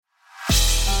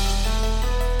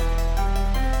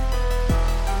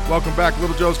Welcome back,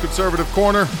 Little Joe's Conservative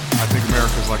Corner. I think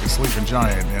America's like a sleeping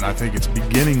giant, and I think it's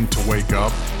beginning to wake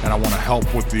up, and I want to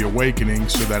help with the awakening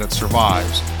so that it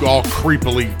survives. All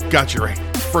creepily got your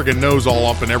friggin' nose all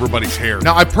up in everybody's hair.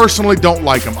 Now, I personally don't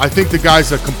like him. I think the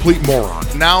guy's a complete moron.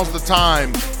 Now's the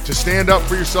time to stand up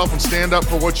for yourself and stand up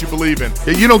for what you believe in.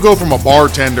 You don't go from a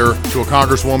bartender to a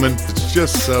congresswoman. It's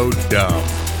just so dumb.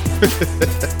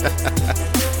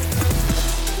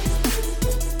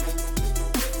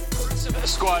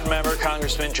 Squad member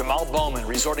Congressman Jamal Bowman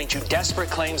resorting to desperate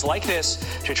claims like this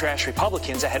to trash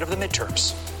Republicans ahead of the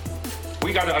midterms.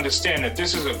 We got to understand that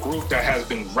this is a group that has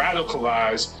been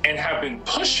radicalized and have been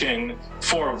pushing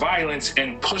for violence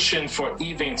and pushing for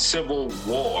even civil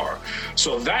war.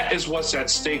 So that is what's at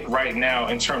stake right now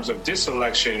in terms of this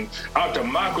election. Our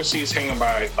democracy is hanging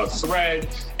by a thread,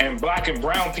 and black and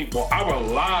brown people, our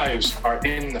lives are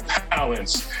in the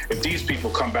balance if these people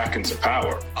come back into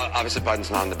power. Obviously, Biden's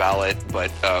not on the ballot,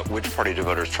 but which party do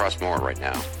voters trust more right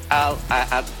now?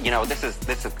 This is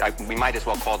we might as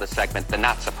well call this segment the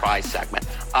not surprise segment.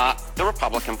 The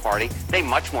Republican Party, they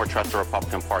much more trust the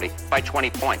Republican Party by 20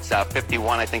 points,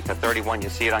 51, I think, to 31. You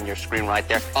see it on your screen right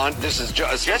there. This is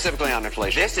specifically on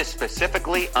inflation. This is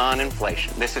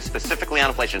specifically on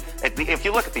inflation. If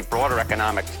you look at the broader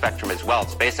economic spectrum as well,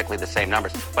 it's basically the same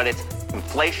numbers, but it's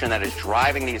inflation that is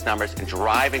driving these numbers and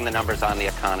driving the numbers on the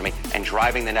economy and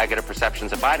driving the negative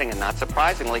perceptions of Biden. And not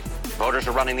surprisingly, voters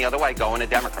are running the other way, going to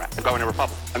Democrat, going to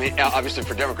Republican. I mean, obviously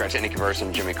for Democrats, any comparison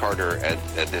to Jimmy Carter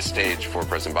at this stage for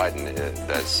President Biden,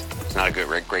 it's not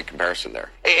a great comparison there.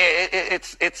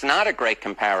 It's not a great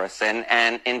comparison.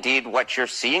 And indeed, what you're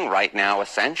seeing right now,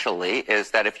 essentially,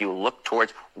 is that if you look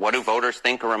towards what do voters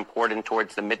think are important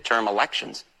towards the midterm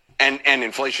elections. And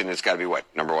inflation has got to be what,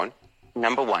 number one?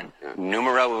 Number one,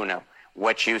 numero uno.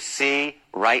 What you see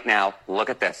right now, look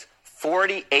at this.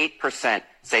 48%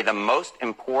 say the most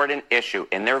important issue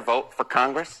in their vote for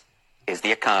Congress is the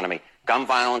economy. Gun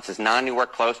violence is not anywhere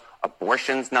close.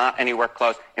 Abortion's not anywhere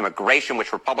close. Immigration,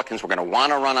 which Republicans were going to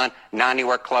want to run on, not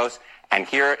anywhere close. And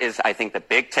here is, I think, the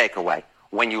big takeaway.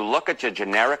 When you look at your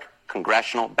generic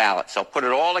congressional ballot, so put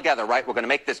it all together, right? We're going to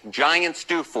make this giant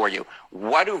stew for you.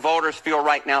 What do voters feel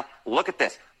right now? Look at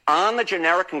this. On the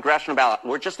generic congressional ballot,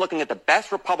 we're just looking at the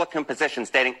best Republican positions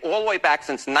dating all the way back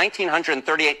since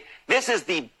 1938. This is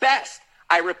the best,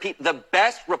 I repeat, the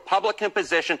best Republican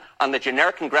position on the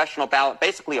generic congressional ballot,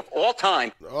 basically of all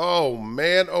time. Oh,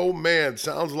 man.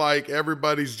 Sounds like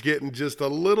everybody's getting just a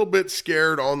little bit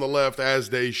scared on the left,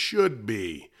 as they should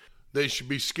be. They should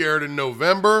be scared in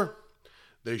November.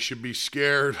 They should be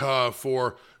scared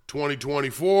for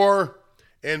 2024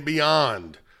 and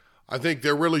beyond. I think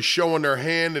they're really showing their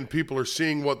hand, and people are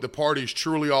seeing what the party's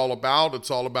truly all about.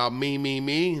 It's all about me,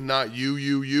 not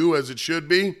you, as it should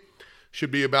be.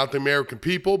 Should be about the American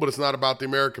people, but it's not about the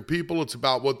American people. It's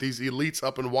about what these elites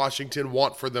up in Washington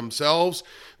want for themselves,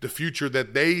 the future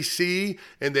that they see,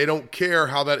 and they don't care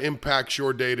how that impacts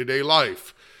your day-to-day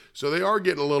life. So they are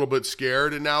getting a little bit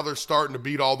scared, and now they're starting to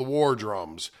beat all the war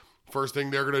drums. First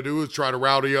thing they're going to do is try to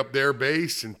rowdy up their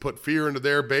base and put fear into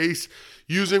their base,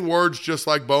 using words just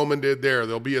like Bowman did there.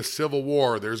 There'll be a civil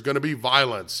war. There's going to be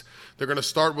violence. They're going to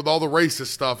start with all the racist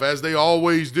stuff, as they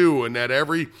always do, and that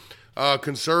every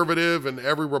conservative and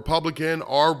every Republican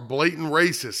are blatant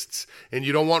racists, and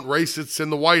you don't want racists in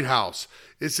the White House.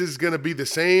 This is going to be the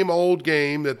same old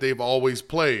game that they've always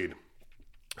played.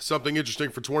 Something interesting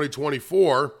for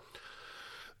 2024,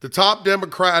 the top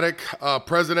Democratic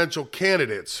presidential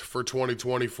candidates for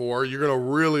 2024, you're going to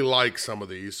really like some of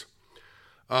these.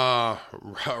 Rob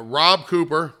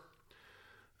Cooper,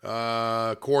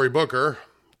 Cory Booker,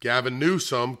 Gavin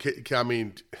Newsom, Pete,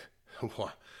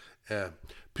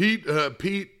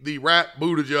 the rat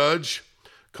Buttigieg,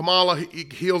 Kamala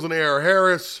Heels and Air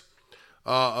Harris,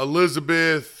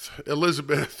 Elizabeth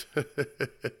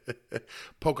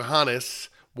Pocahontas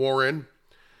Warren,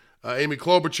 Amy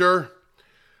Klobuchar,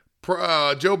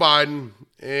 Joe Biden,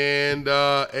 and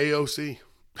AOC.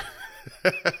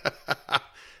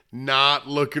 Not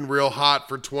looking real hot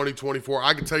for 2024.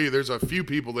 I can tell you there's a few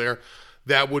people there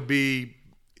that would be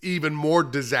even more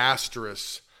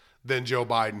disastrous than Joe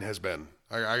Biden has been.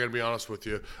 I got to be honest with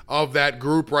you. Of that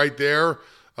group right there,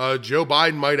 Joe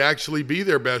Biden might actually be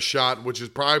their best shot, which is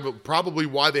probably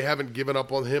why they haven't given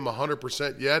up on him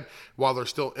 100% yet, while they're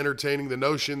still entertaining the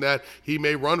notion that he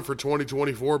may run for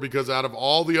 2024, because out of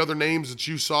all the other names that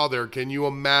you saw there, can you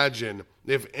imagine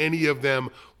if any of them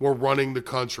were running the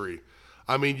country?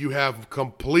 I mean, you have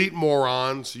complete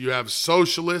morons, you have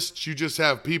socialists, you just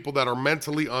have people that are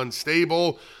mentally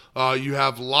unstable, you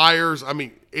have liars. I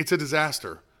mean, it's a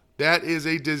disaster. That is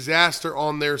a disaster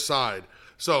on their side.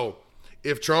 So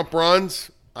if Trump runs,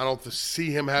 I don't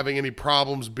see him having any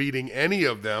problems beating any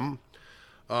of them.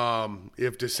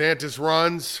 If DeSantis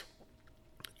runs,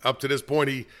 up to this point,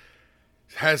 he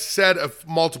has said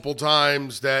multiple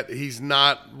times that he's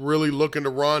not really looking to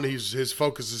run. His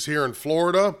focus is here in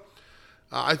Florida.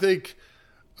 I think,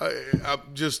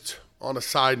 just on a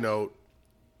side note,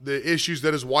 the issues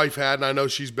that his wife had, and I know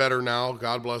she's better now,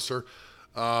 God bless her,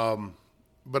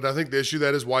 but I think the issue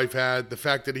that his wife had, the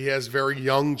fact that he has very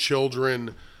young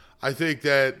children, I think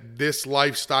that this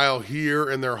lifestyle here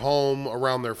in their home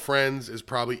around their friends is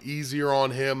probably easier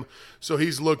on him. So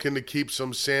he's looking to keep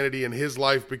some sanity in his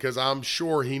life, because I'm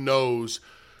sure he knows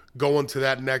going to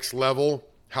that next level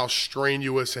how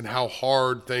strenuous and how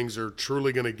hard things are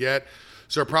truly going to get.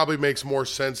 So it probably makes more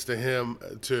sense to him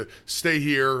to stay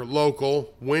here,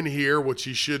 local, win here, which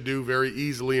he should do very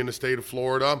easily in the state of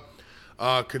Florida.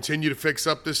 Continue to fix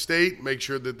up this state, make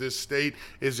sure that this state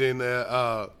is in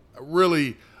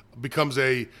really becomes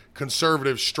a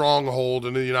conservative stronghold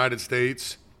in the United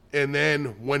States. And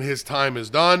then when his time is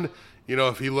done,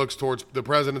 if he looks towards the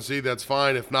presidency, that's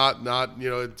fine. If not,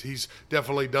 he's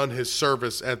definitely done his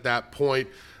service at that point.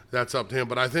 That's up to him.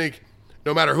 But I think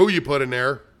no matter who you put in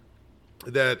there,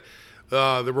 that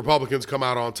the Republicans come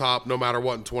out on top no matter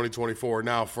what in 2024.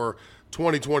 Now, for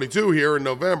 2022 here in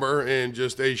November, in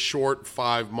just a short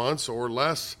 5 months or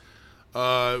less,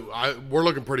 we're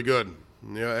looking pretty good.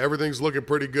 Everything's looking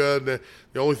pretty good.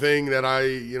 The only thing that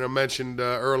I mentioned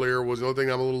earlier was the only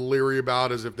thing I'm a little leery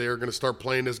about is if they are going to start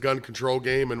playing this gun control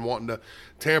game and wanting to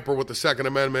tamper with the Second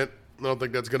Amendment. I don't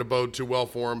think that's going to bode too well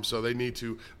for them, so they need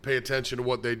to pay attention to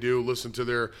what they do, listen to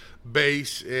their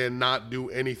base, and not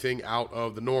do anything out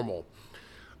of the normal.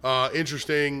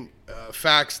 Interesting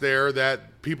facts there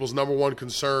that people's number one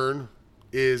concern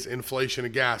is inflation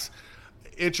of gas.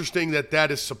 Interesting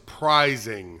that is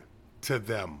surprising to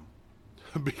them.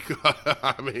 Because,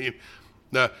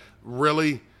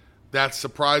 really, that's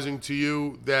surprising to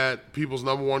you that people's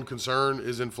number one concern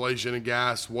is inflation and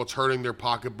gas, what's hurting their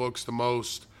pocketbooks the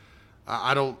most.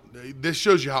 This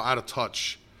shows you how out of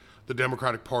touch the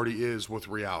Democratic Party is with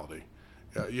reality.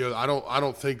 I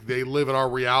don't think they live in our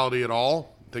reality at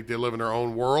all. I think they live in their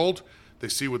own world. They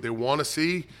see what they want to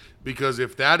see, because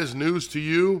if that is news to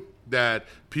you, that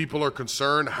people are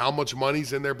concerned how much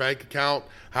money's in their bank account,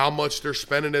 how much they're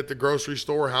spending at the grocery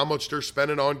store, how much they're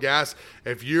spending on gas.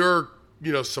 If you're,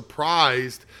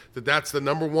 surprised that that's the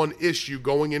number one issue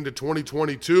going into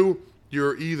 2022,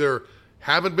 you're either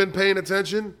haven't been paying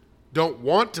attention, don't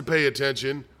want to pay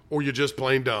attention, or you're just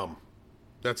plain dumb.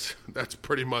 That's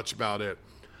pretty much about it.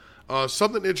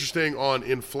 Something interesting on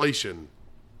inflation.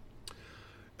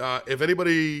 If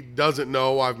anybody doesn't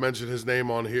know, I've mentioned his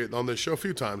name on this show a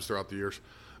few times throughout the years.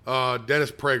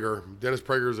 Dennis Prager. Dennis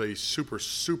Prager is a super,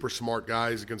 super smart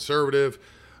guy. He's a conservative.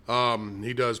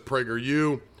 He does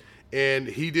PragerU. And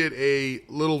he did a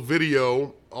little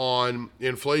video on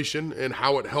inflation and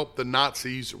how it helped the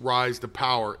Nazis rise to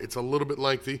power. It's a little bit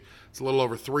lengthy. It's a little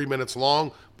over 3 minutes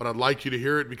long, but I'd like you to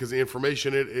hear it because the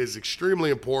information in it is extremely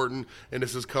important, and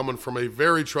this is coming from a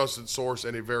very trusted source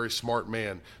and a very smart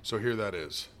man. So here that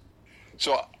is.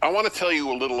 So I want to tell you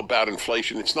a little about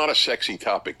inflation. It's not a sexy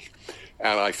topic,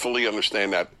 and I fully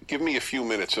understand that. Give me a few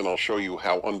minutes and I'll show you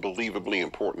how unbelievably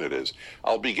important it is.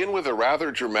 I'll begin with a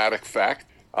rather dramatic fact.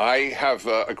 I have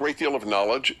a great deal of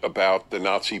knowledge about the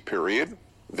Nazi period.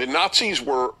 The Nazis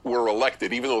were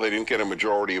elected, even though they didn't get a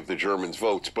majority of the Germans'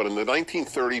 votes. But in the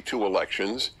 1932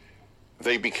 elections,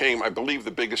 they became, I believe,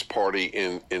 the biggest party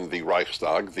in the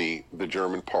Reichstag, the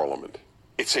German parliament.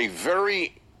 It's a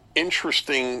very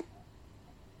interesting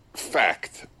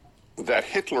fact that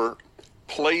Hitler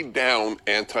played down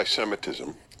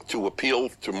anti-Semitism to appeal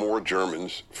to more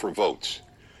Germans for votes.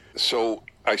 So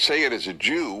I say it as a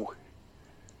Jew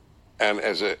and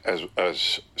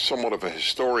as somewhat of a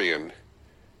historian,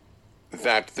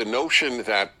 that the notion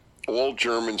that all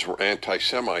Germans were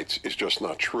anti-Semites is just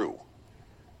not true.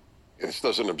 This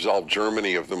doesn't absolve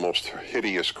Germany of the most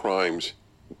hideous crimes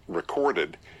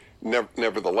recorded.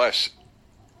 Nevertheless,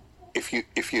 if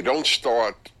you don't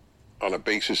start on a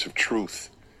basis of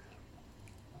truth,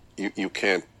 you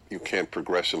can't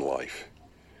progress in life.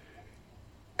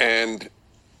 And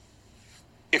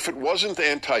if it wasn't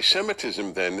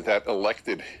anti-Semitism then that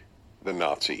elected the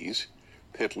Nazis,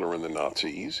 Hitler and the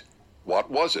Nazis,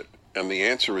 what was it? And the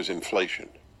answer is inflation.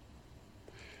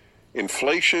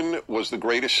 Inflation was the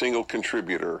greatest single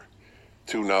contributor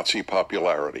to Nazi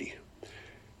popularity.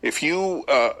 If you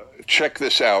check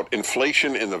this out,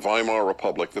 inflation in the Weimar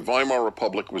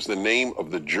Republic was the name of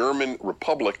the German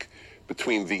Republic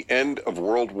between the end of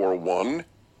World War I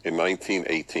in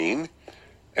 1918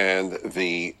 and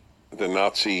the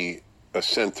Nazi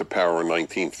ascent to power in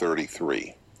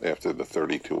 1933 after the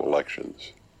 32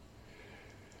 elections.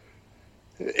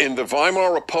 In the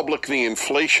Weimar Republic, the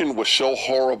inflation was so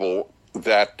horrible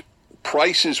that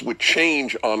prices would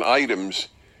change on items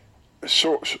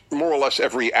more or less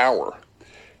every hour.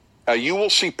 You will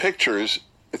see pictures,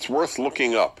 it's worth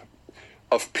looking up,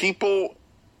 of people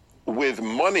with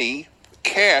money,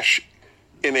 cash,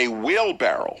 in a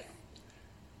wheelbarrow,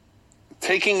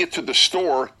 taking it to the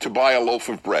store to buy a loaf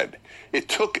of bread. It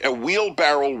took a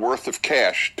wheelbarrow worth of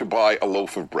cash to buy a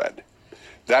loaf of bread.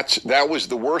 That was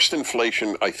the worst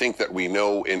inflation, I think, that we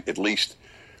know, in at least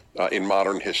in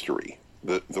modern history.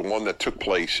 The one that took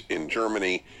place in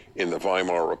Germany in the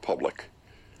Weimar Republic.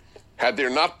 Had there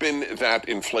not been that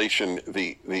inflation,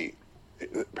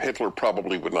 Hitler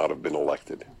probably would not have been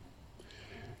elected.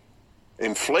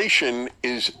 Inflation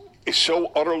is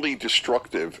so utterly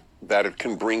destructive that it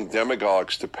can bring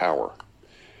demagogues to power.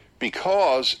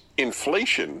 Because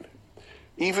inflation,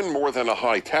 even more than a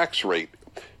high tax rate,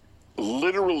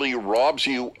 literally robs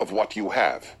you of what you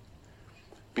have.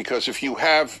 Because if you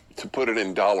have, to put it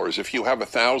in dollars, if you have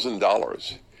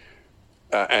 $1,000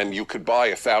 and you could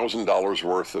buy $1,000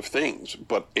 worth of things,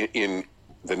 but in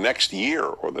the next year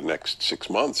or the next 6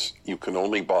 months, you can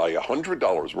only buy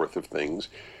 $100 worth of things,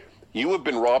 you have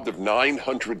been robbed of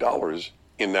 $900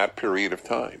 in that period of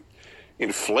time.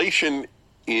 Inflation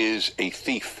is a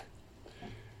thief.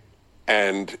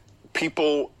 And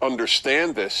people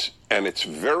understand this, and it's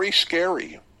very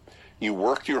scary. You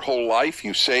worked your whole life,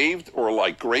 you saved, or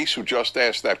like Grace, who just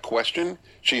asked that question,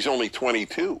 she's only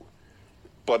 22.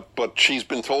 But she's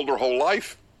been told her whole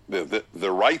life the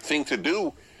right thing to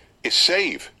do is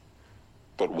save.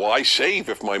 But why save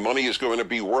if my money is going to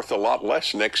be worth a lot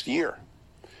less next year?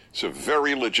 It's a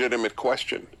very legitimate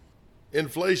question.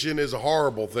 Inflation is a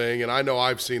horrible thing, and I know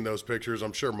I've seen those pictures.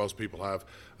 I'm sure most people have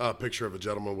a picture of a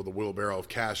gentleman with a wheelbarrow of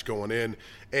cash going in.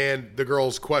 And the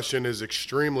girl's question is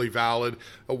extremely valid.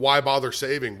 Why bother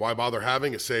saving? Why bother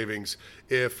having a savings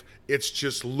if it's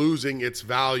just losing its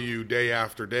value day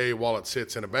after day while it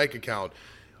sits in a bank account?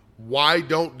 Why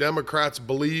don't Democrats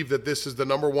believe that this is the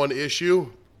number one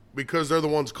issue? Because they're the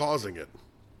ones causing it.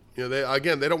 You know,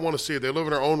 they don't want to see it. They live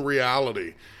in their own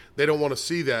reality. They don't want to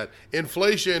see that.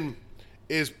 Inflation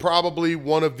is probably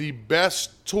one of the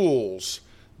best tools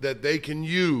that they can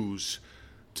use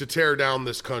to tear down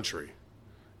this country.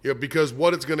 You know, because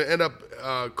what it's going to end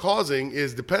up causing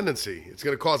is dependency. It's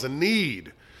going to cause a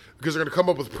need because they're going to come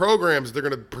up with programs. They're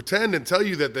going to pretend and tell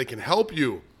you that they can help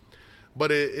you.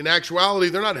 But in actuality,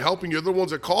 they're not helping you. They're the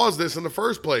ones that caused this in the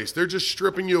first place. They're just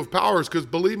stripping you of powers because,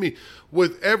 believe me,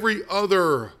 with every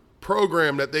other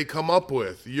program that they come up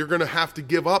with, you're going to have to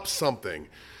give up something.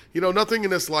 You know, nothing in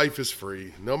this life is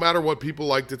free. No matter what people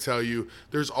like to tell you,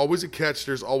 there's always a catch,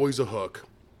 there's always a hook.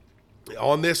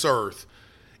 On this earth,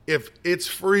 if it's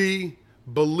free,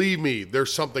 believe me,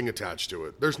 there's something attached to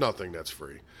it. There's nothing that's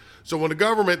free. So when the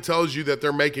government tells you that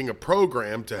they're making a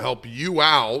program to help you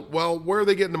out, well, where are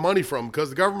they getting the money from? Because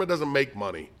the government doesn't make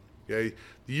money. Okay?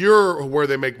 You're where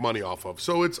they make money off of.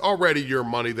 So it's already your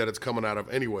money that it's coming out of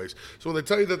anyways. So when they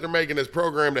tell you that they're making this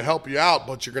program to help you out,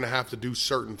 but you're going to have to do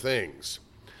certain things.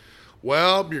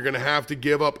 Well, you're going to have to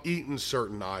give up eating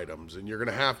certain items, and you're going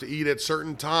to have to eat at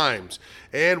certain times.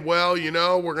 And, well, you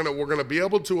know, we're going to be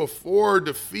able to afford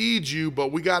to feed you,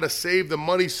 but we got to save the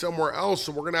money somewhere else,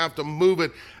 so we're going to have to move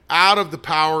it out of the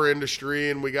power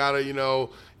industry, and we got to, you know,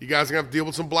 you guys are going to have to deal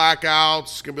with some blackouts.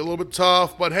 It's going to be a little bit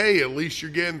tough, but, hey, at least you're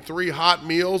getting 3 hot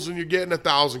meals, and you're getting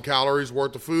 1,000 calories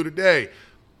worth of food a day.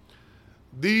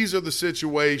 These are the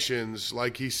situations,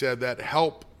 like he said, that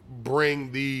help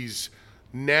bring these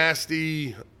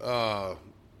nasty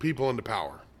people into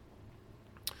power.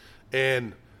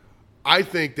 And I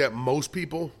think that most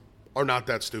people are not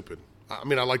that stupid. I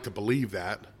mean, I like to believe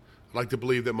that. I like to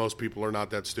believe that most people are not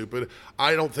that stupid.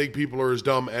 I don't think people are as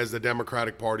dumb as the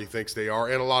Democratic Party thinks they are,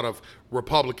 and a lot of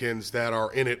Republicans that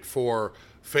are in it for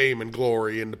fame and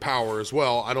glory and the power as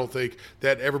well. I don't think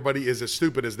that everybody is as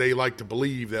stupid as they like to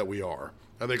believe that we are.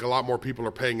 I think a lot more people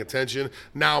are paying attention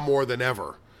now more than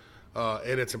ever,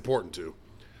 and it's important to.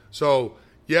 So,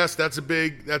 yes, that's a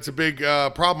big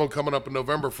problem coming up in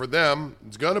November for them.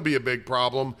 It's going to be a big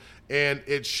problem, and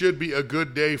it should be a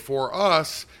good day for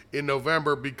us in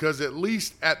November because at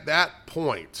least at that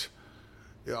point,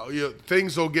 you know,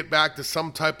 things will get back to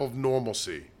some type of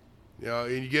normalcy. You know,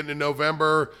 and you get into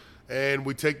November, and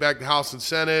we take back the House and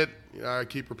Senate. You know, I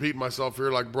keep repeating myself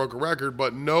here like a broken record,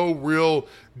 but no real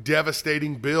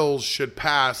devastating bills should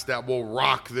pass that will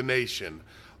rock the nation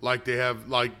like they have,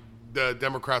 like the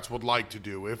Democrats would like to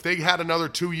do. If they had another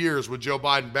 2 years with Joe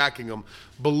Biden backing them,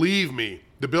 believe me,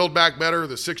 the Build Back Better,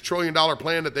 the $6 trillion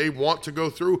plan that they want to go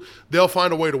through, they'll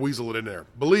find a way to weasel it in there.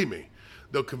 Believe me.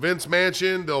 They'll convince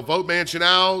Manchin. They'll vote Manchin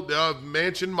out.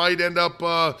 Manchin might end up,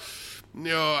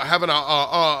 having a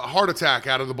heart attack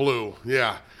out of the blue.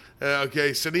 Yeah.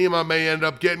 Sinema may end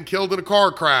up getting killed in a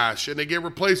car crash, and they get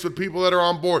replaced with people that are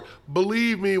on board.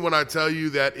 Believe me when I tell you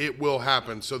that it will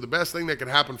happen. So the best thing that can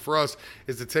happen for us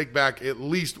is to take back at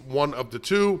least one of the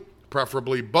two,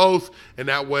 preferably both, and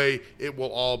that way it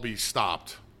will all be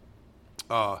stopped.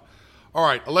 All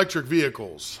right, electric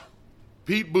vehicles.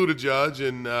 Pete Buttigieg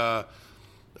and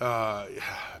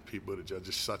Pete Buttigieg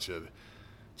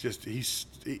is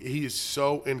he is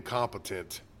so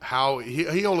incompetent. How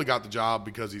he only got the job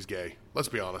because he's gay. Let's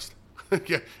be honest.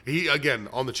 Yeah, he, again,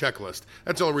 on the checklist.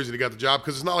 That's the only reason he got the job,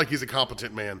 because it's not like he's a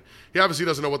competent man. He obviously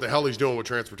doesn't know what the hell he's doing with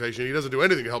transportation. He doesn't do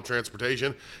anything to help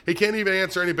transportation. He can't even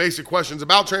answer any basic questions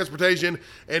about transportation,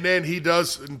 and then he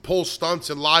does and pulls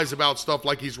stunts and lies about stuff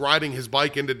like he's riding his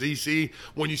bike into D.C.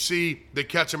 When you see they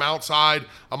catch him outside,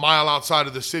 a mile outside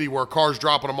of the city where a car's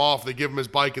dropping him off, they give him his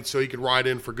bike and so he can ride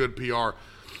in for good PR.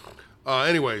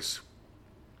 Anyways,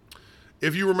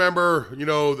 if you remember,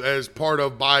 as part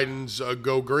of Biden's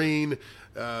Go Green,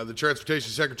 the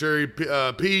Transportation Secretary,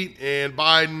 Pete, and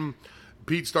Biden,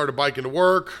 Pete started biking to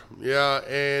work,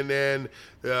 and then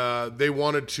they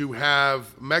wanted to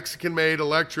have Mexican-made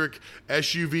electric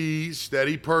SUVs that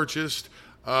he purchased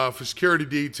for security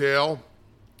detail.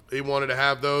 They wanted to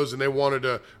have those, and they wanted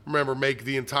to, make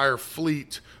the entire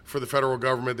fleet for the federal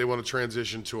government. They want to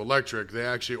transition to electric. They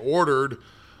actually ordered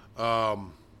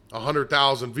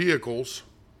 100,000 vehicles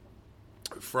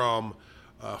from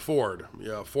Ford.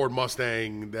 Ford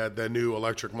Mustang, that new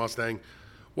electric Mustang.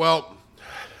 Well,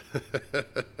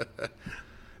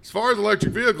 as far as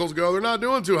electric vehicles go, they're not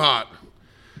doing too hot,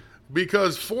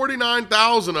 because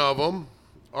 49,000 of them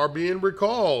are being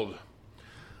recalled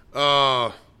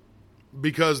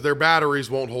because their batteries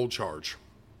won't hold charge.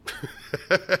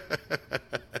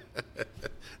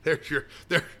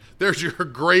 There's your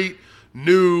great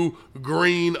new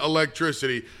green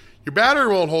electricity. Your battery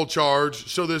won't hold charge,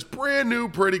 so this brand new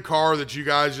pretty car that you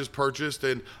guys just purchased,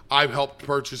 and I've helped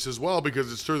purchase as well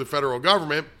because it's through the federal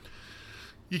government,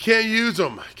 you can't use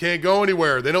them. Can't go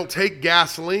anywhere. They don't take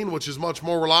gasoline, which is much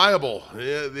more reliable.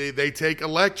 They take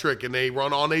electric, and they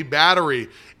run on a battery,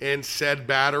 and said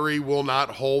battery will not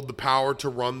hold the power to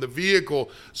run the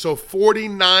vehicle. So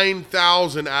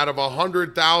 49,000 out of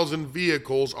 100,000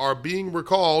 vehicles are being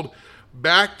recalled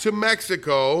back to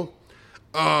Mexico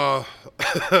to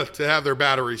have their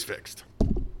batteries fixed.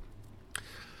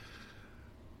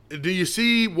 Do you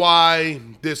see why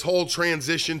this whole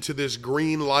transition to this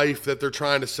green life that they're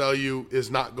trying to sell you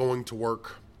is not going to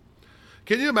work?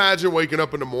 Can you imagine waking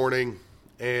up in the morning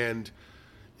and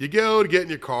you go to get in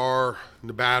your car and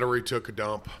the battery took a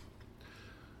dump?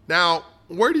 Now,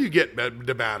 where do you get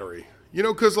the battery?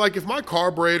 Because if my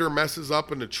carburetor messes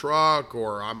up in the truck,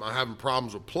 or I'm having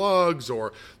problems with plugs,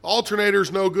 or the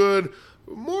alternator's no good,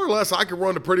 more or less I can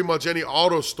run to pretty much any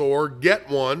auto store, get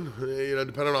one,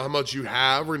 depending on how much you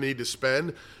have or need to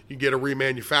spend. You get a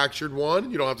remanufactured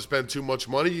one. You don't have to spend too much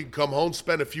money. You can come home,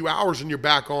 spend a few hours, and you're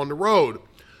back on the road.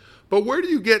 But where do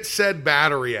you get said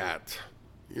battery at?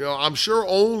 I'm sure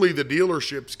only the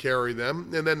dealerships carry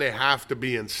them, and then they have to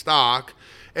be in stock.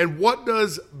 And what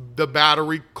does the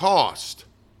battery cost?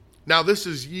 Now, this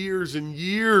is years and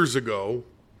years ago,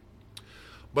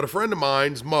 but a friend of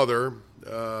mine's mother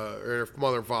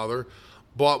and father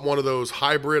bought one of those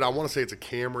hybrid, I want to say it's a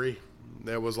Camry,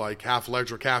 that was like half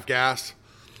electric, half gas.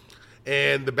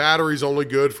 And the battery's only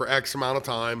good for X amount of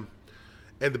time.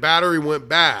 And the battery went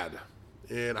bad.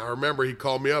 And I remember he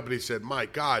called me up and he said, "My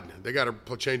God, they got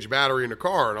to change the battery in the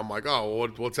car." And I'm like, "Oh, well,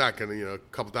 what's that? A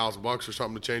couple $1,000 or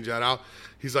something to change that out?"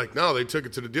 He's like, "No, they took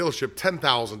it to the dealership,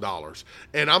 $10,000.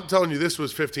 And I'm telling you, this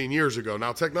was 15 years ago.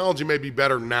 Now, technology may be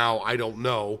better now. I don't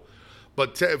know.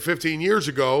 But 15 years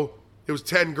ago, it was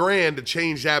 $10,000 to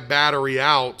change that battery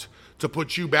out to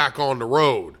put you back on the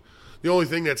road. The only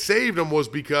thing that saved them was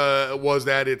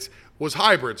that it was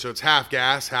hybrid. So it's half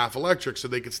gas, half electric. So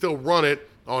they could still run it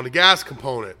on the gas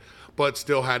component, but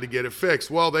still had to get it fixed.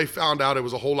 Well, they found out it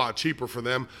was a whole lot cheaper for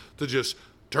them to just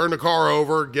turn the car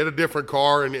over, get a different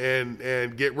car,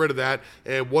 and get rid of that.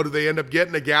 And what did they end up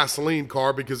getting? A gasoline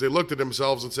car, because they looked at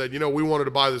themselves and said, we wanted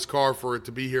to buy this car for it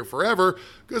to be here forever,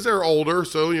 because they're older.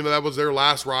 So, that was their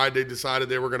last ride they decided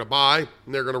they were going to buy,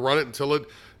 and they're going to run it until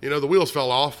the wheels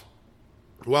fell off.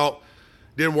 Well,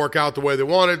 didn't work out the way they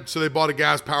wanted, so they bought a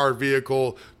gas-powered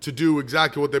vehicle to do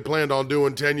exactly what they planned on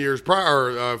doing 10 years prior,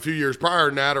 a few years prior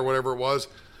than that, or whatever it was,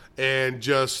 and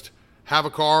just have a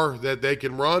car that they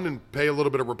can run and pay a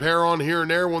little bit of repair on here and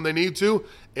there when they need to,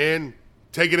 and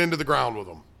take it into the ground with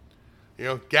them. You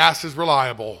know, gas is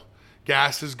reliable.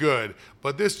 Gas is good.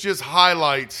 But this just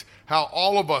highlights how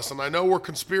all of us, and I know we're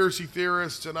conspiracy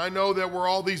theorists, and I know that we're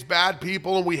all these bad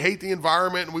people, and we hate the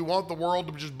environment, and we want the world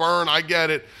to just burn. I get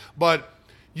it. But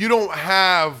you don't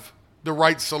have the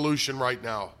right solution right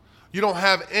now. You don't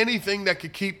have anything that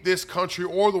could keep this country,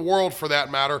 or the world for that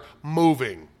matter,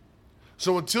 moving.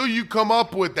 So until you come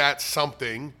up with that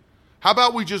something, how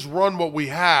about we just run what we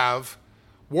have,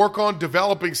 work on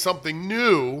developing something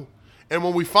new, and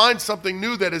when we find something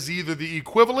new that is either the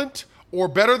equivalent or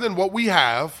better than what we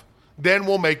have, then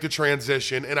we'll make the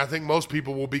transition, and I think most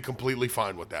people will be completely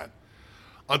fine with that.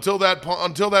 Until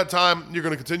that time, you're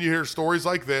going to continue to hear stories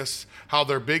like this, how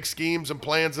their big schemes and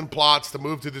plans and plots to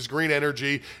move to this green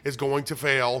energy is going to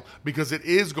fail, because it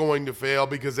is going to fail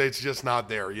because it's just not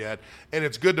there yet. And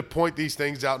it's good to point these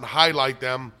things out and highlight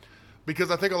them, because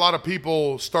I think a lot of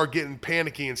people start getting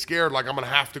panicky and scared, like I'm going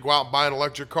to have to go out and buy an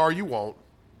electric car. You won't.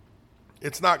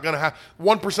 It's not going to happen.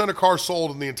 1% of cars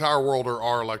sold in the entire world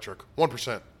are electric.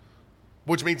 1%.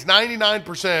 Which means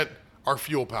 99% are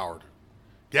fuel-powered.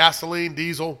 Gasoline,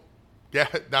 diesel, yeah,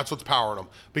 that's what's powering them,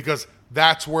 because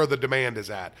that's where the demand is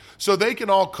at. So they can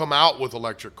all come out with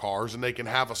electric cars, and they can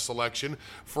have a selection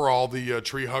for all the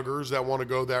tree huggers that want to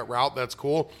go that route. That's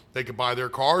cool. They can buy their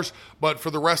cars. But for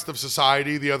the rest of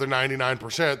society, the other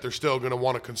 99%, they're still going to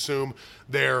want to consume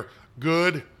their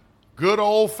good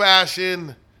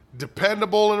old-fashioned,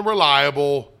 dependable and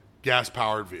reliable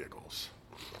gas-powered vehicles.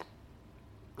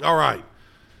 All right.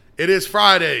 It is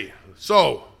Friday.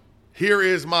 So here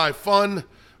is my fun,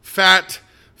 fat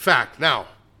fact. Now,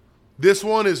 this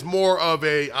one is more of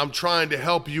a I'm trying to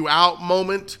help you out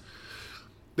moment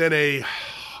than a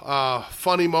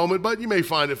funny moment, but you may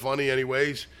find it funny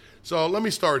anyways. So let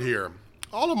me start here.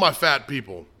 All of my fat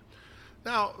people.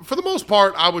 Now, for the most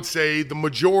part, I would say the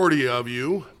majority of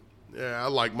you,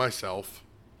 like myself,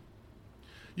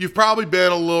 you've probably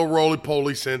been a little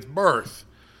roly-poly since birth.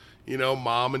 You know,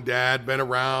 mom and dad been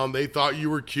around. They thought you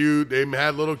were cute. They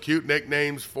had little cute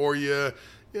nicknames for you.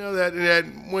 You know, that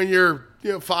when you're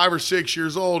 5 or 6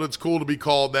 years old, it's cool to be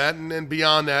called that. And then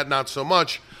beyond that, not so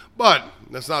much. But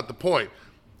that's not the point.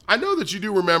 I know that you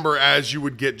do remember as you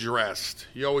would get dressed.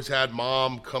 You always had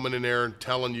mom coming in there and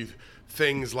telling you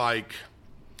things like,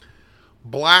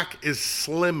 black is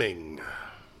slimming,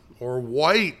 or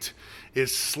white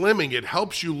is slimming. It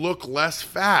helps you look less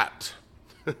fat.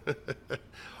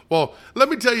 Well, let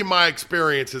me tell you my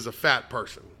experience as a fat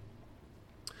person.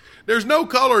 There's no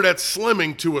color that's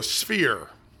slimming to a sphere,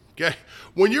 okay?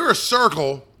 When you're a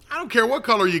circle, I don't care what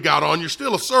color you got on, you're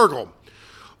still a circle.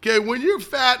 Okay, when you're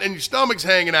fat and your stomach's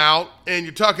hanging out and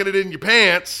you're tucking it in your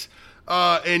pants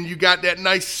and you got that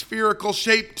nice spherical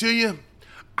shape to you,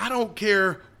 I don't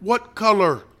care what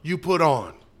color you put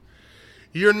on.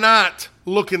 You're not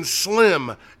looking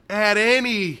slim at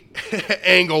any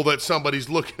angle that somebody's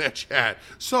looking at you at.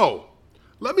 So,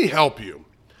 let me help you.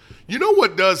 You know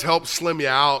what does help slim you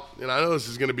out? And I know this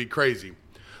is going to be crazy.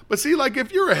 But see, like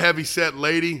if you're a heavy-set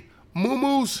lady,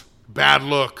 muumuus, bad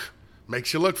look.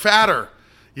 Makes you look fatter.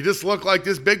 You just look like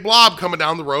this big blob coming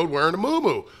down the road wearing a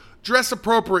muumuu. Dress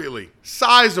appropriately.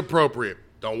 Size appropriate.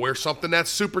 Don't wear something that's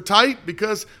super tight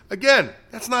because, again,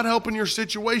 that's not helping your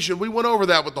situation. We went over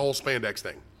that with the whole spandex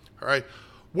thing. All right?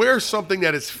 Wear something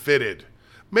that is fitted.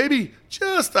 Maybe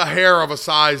just a hair of a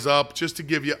size up just to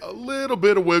give you a little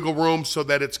bit of wiggle room so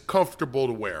that it's comfortable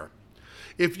to wear.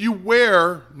 If you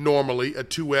wear normally a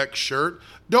 2X shirt,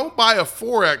 don't buy a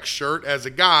 4X shirt as a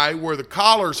guy where the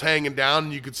collar's hanging down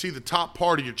and you can see the top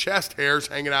part of your chest hairs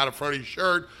hanging out in front of your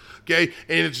shirt, okay,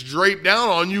 and it's draped down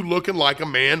on you looking like a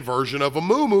man version of a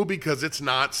muumuu because it's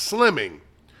not slimming.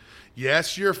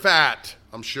 Yes, you're fat.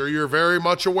 I'm sure you're very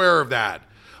much aware of that.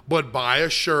 But buy a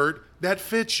shirt that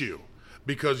fits you,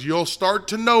 because you'll start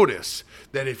to notice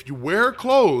that if you wear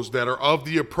clothes that are of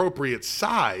the appropriate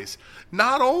size,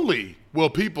 not only will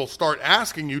people start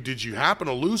asking you, did you happen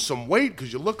to lose some weight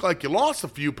because you look like you lost a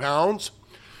few pounds,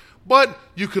 but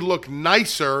you could look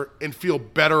nicer and feel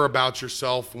better about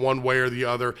yourself one way or the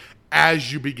other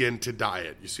as you begin to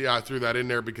diet. You see how I threw that in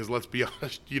there because let's be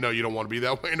honest, you don't want to be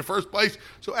that way in the first place.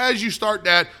 So as you start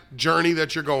that journey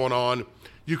that you're going on,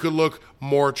 you could look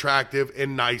more attractive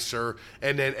and nicer,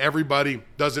 and then everybody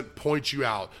doesn't point you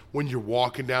out when you're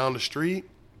walking down the street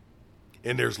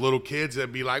and there's little kids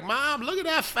that be like, Mom, look at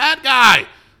that fat guy.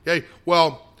 Okay,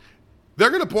 well, they're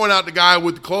going to point out the guy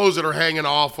with the clothes that are hanging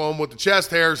off him, with the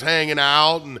chest hairs hanging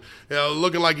out and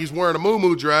looking like he's wearing a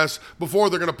muumuu dress, before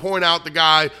they're going to point out the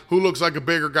guy who looks like a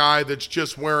bigger guy that's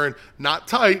just wearing not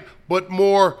tight, but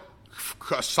more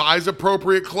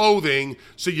size-appropriate clothing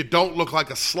so you don't look like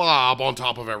a slob on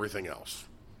top of everything else.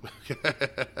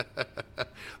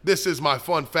 This is my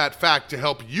fun fat fact to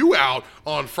help you out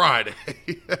on Friday.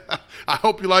 I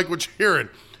hope you like what you're hearing.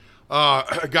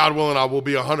 God willing, I will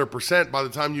be 100% by the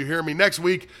time you hear me next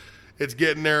week. It's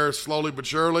getting there slowly but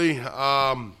surely.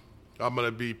 I'm going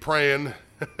to be praying,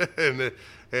 and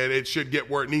it should get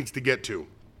where it needs to get to.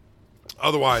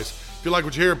 Otherwise, if you like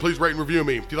what you hear, please rate and review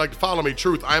me. If you'd like to follow me,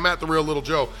 Truth, I am at The Real Little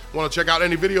Joe. Want to check out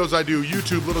any videos I do,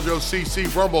 YouTube, Little Joe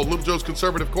CC, Rumble, Little Joe's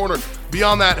Conservative Corner.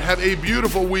 Beyond that, have a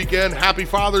beautiful weekend. Happy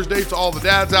Father's Day to all the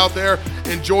dads out there.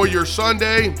 Enjoy your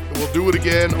Sunday, and we'll do it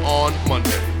again on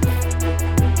Monday.